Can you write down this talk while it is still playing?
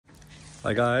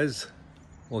Hi guys,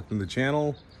 welcome to the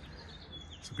channel.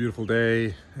 It's a beautiful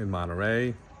day in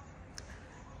Monterey.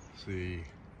 It's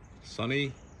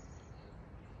sunny.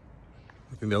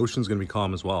 I think the ocean's gonna be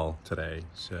calm as well today,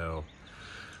 so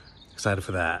excited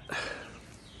for that.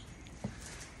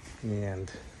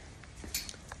 And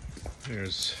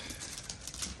that's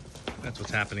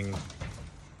what's happening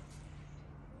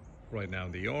right now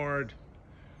in the yard.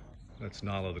 That's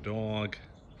Nala the dog,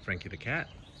 Frankie the cat.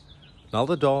 Nala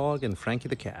the dog and Frankie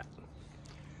the cat.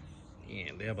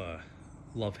 And they have a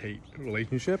love-hate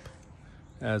relationship,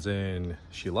 as in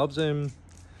she loves him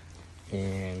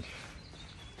and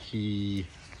he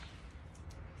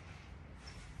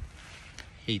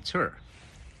hates her.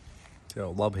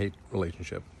 So love-hate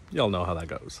relationship. Y'all know how that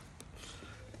goes.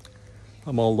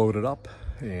 I'm all loaded up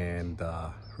and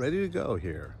ready to go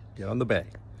here. Get on the bay.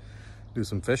 Do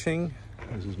some fishing.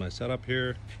 This is my setup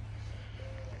here.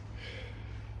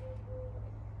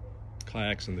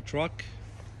 Kayaks in the truck.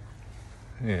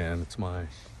 And it's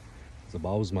a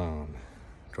Bowsman.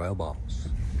 Trial bows.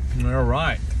 All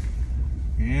right.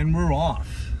 And we're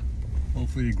off.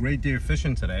 Hopefully a great day of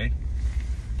fishing today.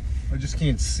 I just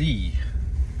can't see.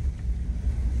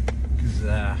 Because,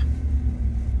 I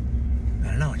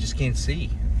don't know, I just can't see.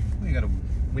 We got a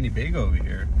Winnebago over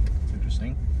here. It's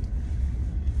interesting.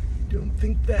 Don't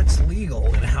think that's legal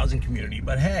in a housing community,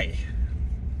 but hey,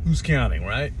 who's counting,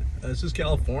 right? This is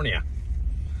California.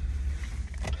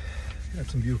 Got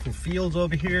some beautiful fields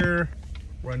over here,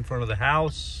 right in front of the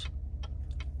house.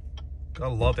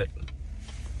 Gotta love it.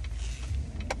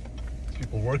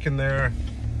 People working there,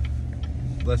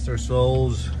 bless their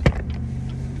souls.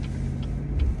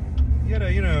 You gotta,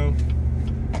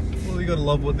 really gotta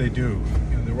love what they do.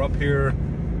 They're up here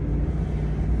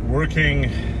working,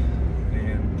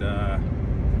 and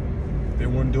if they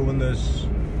weren't doing this,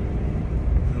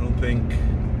 I don't think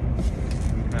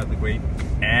we'd have the great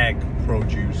ag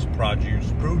produce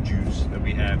that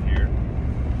we have here.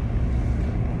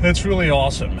 It's really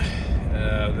awesome.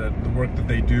 The work that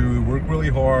they do, work really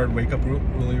hard, wake up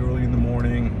really early in the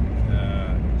morning.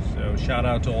 So shout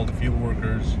out to all the field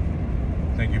workers.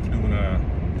 Thank you for doing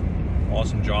an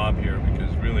awesome job here,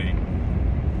 because really,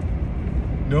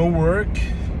 no work,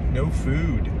 no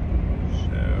food.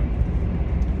 So,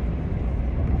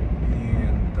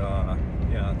 and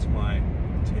yeah, that's my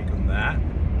take on that.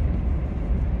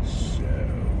 So,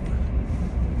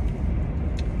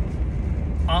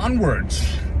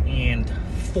 onwards and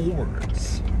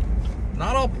forwards,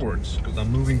 not upwards, because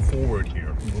I'm moving forward here.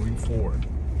 I'm moving forward,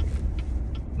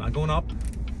 not going up,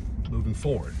 moving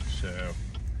forward. So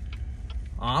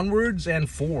onwards and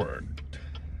forward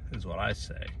is what I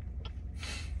say.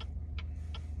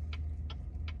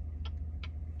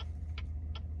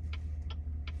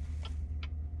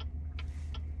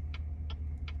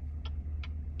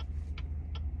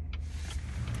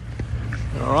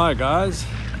 All right, guys,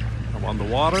 I'm on the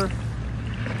water.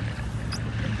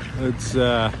 It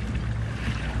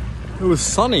was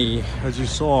sunny, as you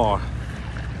saw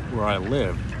where I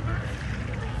lived,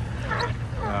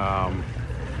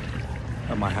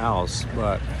 at my house,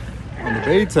 but on the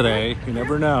bay today, you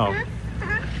never know.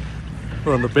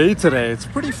 But on the bay today, it's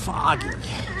pretty foggy,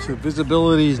 so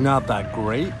visibility is not that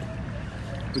great.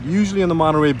 But usually in the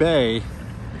Monterey Bay,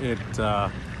 it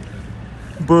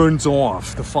burns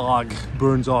off. The fog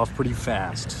burns off pretty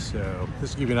fast. So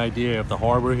just to give you an idea of the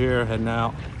harbor here, heading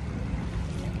out.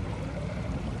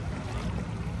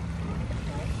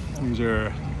 These are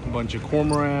a bunch of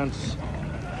cormorants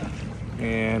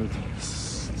and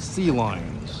sea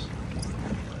lions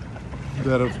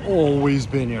that have always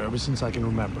been here ever since I can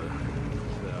remember.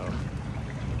 So,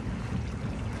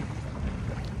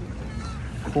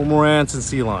 cormorants and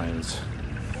sea lions.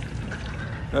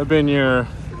 I've been here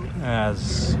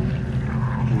as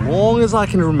long as I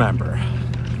can remember.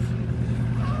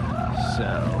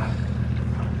 So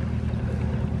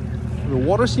the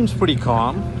water seems pretty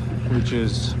calm, which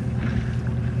is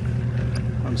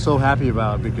I'm so happy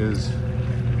about, because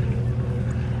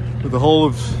for the whole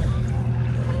of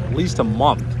at least a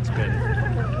month it's been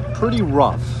pretty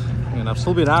rough, and I've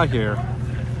still been out here,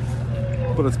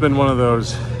 but it's been one of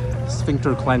those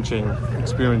sphincter clenching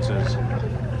experiences.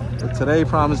 But today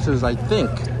promises, I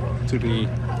think, to be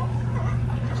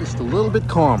just a little bit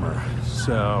calmer.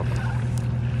 So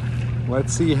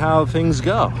let's see how things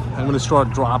go. I'm going to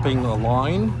start dropping a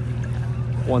line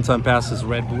once I'm past this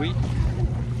red buoy.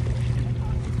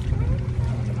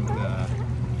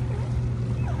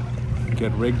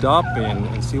 Get rigged up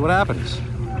and see what happens.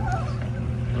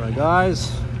 All right,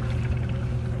 guys.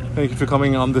 Thank you for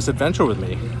coming on this adventure with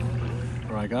me.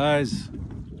 All right, guys.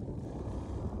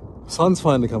 Sun's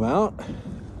finally come out.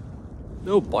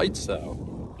 No bites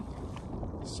though.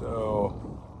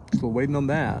 So still waiting on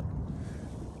that.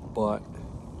 But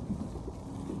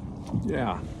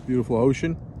yeah, beautiful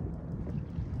ocean.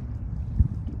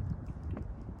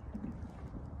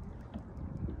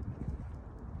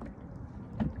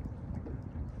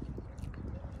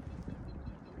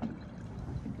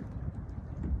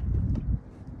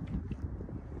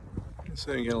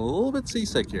 So you get a little bit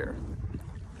seasick here.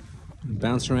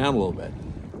 Bouncing around a little bit.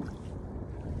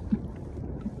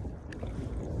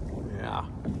 Yeah.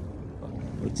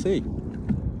 Let's see.